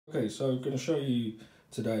Okay, so I'm going to show you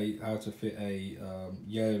today how to fit a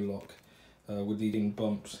YALE lock with these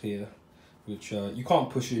bumps here, which you can't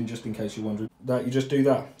push in, just in case you're wondering. That you just do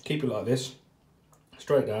that, keep it like this,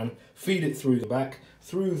 straight down, feed it through the back,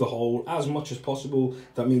 through the hole as much as possible.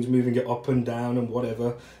 That means moving it up and down and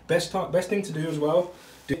whatever. Best thing to do as well,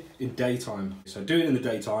 do it in daytime. So do it in the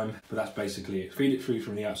daytime, but that's basically it. Feed it through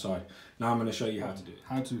from the outside. Now I'm going to show you how to do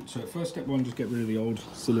it. So first step one, just get rid of the old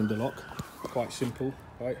cylinder lock. Quite simple,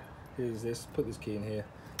 right? Here's this, put this key in here,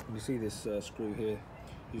 and you see this screw here.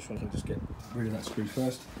 You just want to just get rid of that screw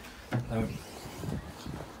first. Let's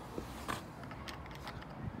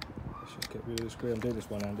just get rid of the screw. I'm doing this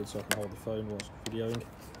one-handed so I can hold the phone whilst videoing.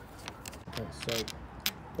 Okay, so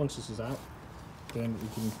once this is out, then you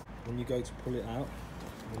can, when you go to pull it out,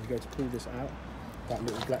 when you go to pull this out, that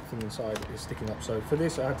little black thing inside is sticking up. So for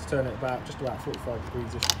this I had to turn it just about 45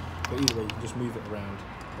 degrees-ish, but either way you can just move it around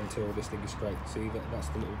until this thing is straight. See, that's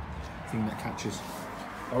the little thing that catches.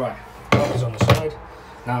 Alright, that is on the side.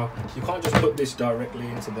 Now, you can't just put this directly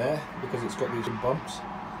into there because it's got these bumps,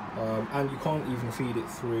 and you can't even feed it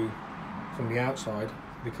through from the outside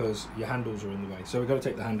because your handles are in the way. So we've got to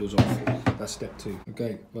take the handles off. That's step 2.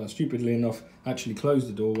 Okay, well, stupidly enough, I actually closed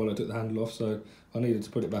the door while I took the handle off, so I needed to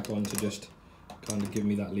put it back on to just kind of give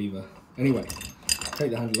me that lever. Anyway, take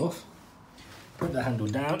the handle off, put the handle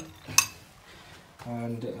down,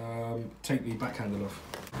 and take the back handle off.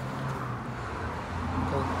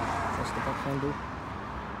 Okay, that's the back handle.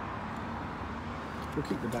 We'll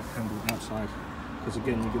keep the back handle outside because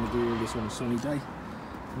again you're going to do all this on a sunny day,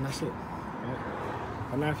 and that's it. Right?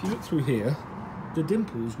 And now if you look through here, the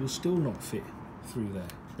dimples will still not fit through there.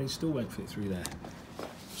 They still won't fit through there.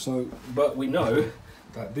 So, but we know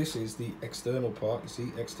that this is the external part. You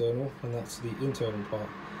see, external, and that's the internal part.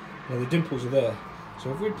 Now the dimples are there. So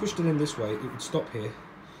if we pushed it in this way, it would stop here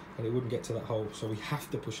and it wouldn't get to that hole. So we have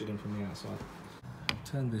to push it in from the outside.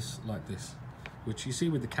 Turn this like this, which you see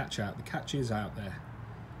with the catch out. The catch is out there,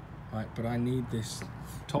 right? But I need this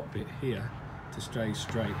top bit here to stay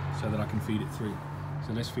straight so that I can feed it through.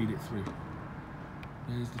 So let's feed it through.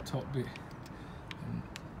 There's the top bit.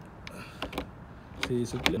 See,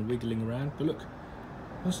 it's a bit wiggling around, but look,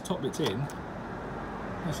 once the top bit's in,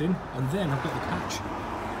 that's in, and then I've got the catch.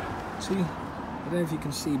 See? I don't know if you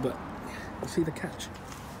can see, but you see the catch.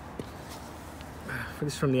 For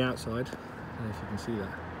this from the outside, I don't know if you can see that.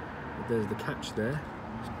 But there's the catch there.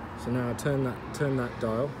 So now I turn that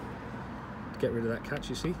dial to get rid of that catch.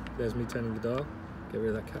 You see, there's me turning the dial. Get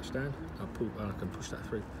rid of that catch down. I can push that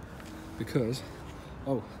through because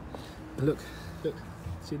look.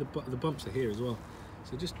 See the bumps are here as well.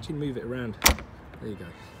 So just move it around. There you go.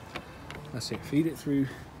 That's it. Feed it through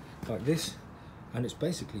like this. And it's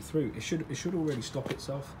basically through. It should already stop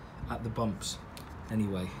itself at the bumps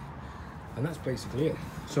anyway. And that's basically it.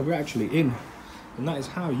 So we're actually in. And that is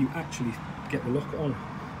how you actually get the lock on.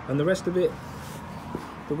 And the rest of it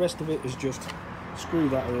is just screw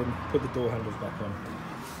that in, put the door handles back on.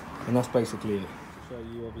 And that's basically it. Show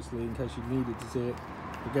you obviously in case you needed to see it.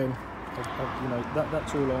 Again, you know,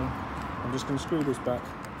 that's all on. I'm just going to screw this back,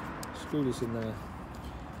 screw this in there,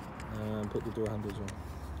 and put the door handles on.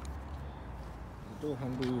 Door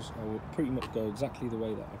handles, I will pretty much go exactly the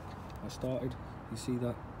way that I started. You see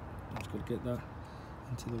that? I'm just going to get that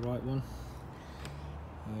into the right one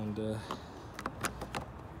and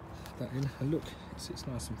that in. And look, it sits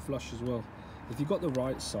nice and flush as well. If you've got the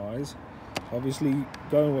right size, obviously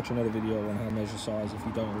go and watch another video on how to measure size if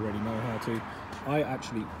you don't already know how to. I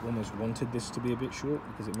actually almost wanted this to be a bit short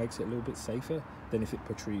because it makes it a little bit safer than if it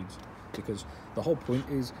protrudes. Because the whole point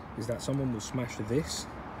is that someone will smash this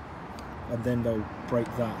and then they'll break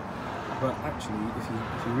that. But actually, if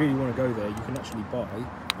you really want to go there, you can actually buy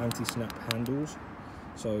anti-snap handles,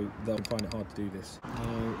 so they'll find it hard to do this.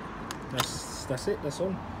 That's it, that's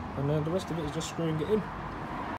all. And then the rest of it is just screwing it in.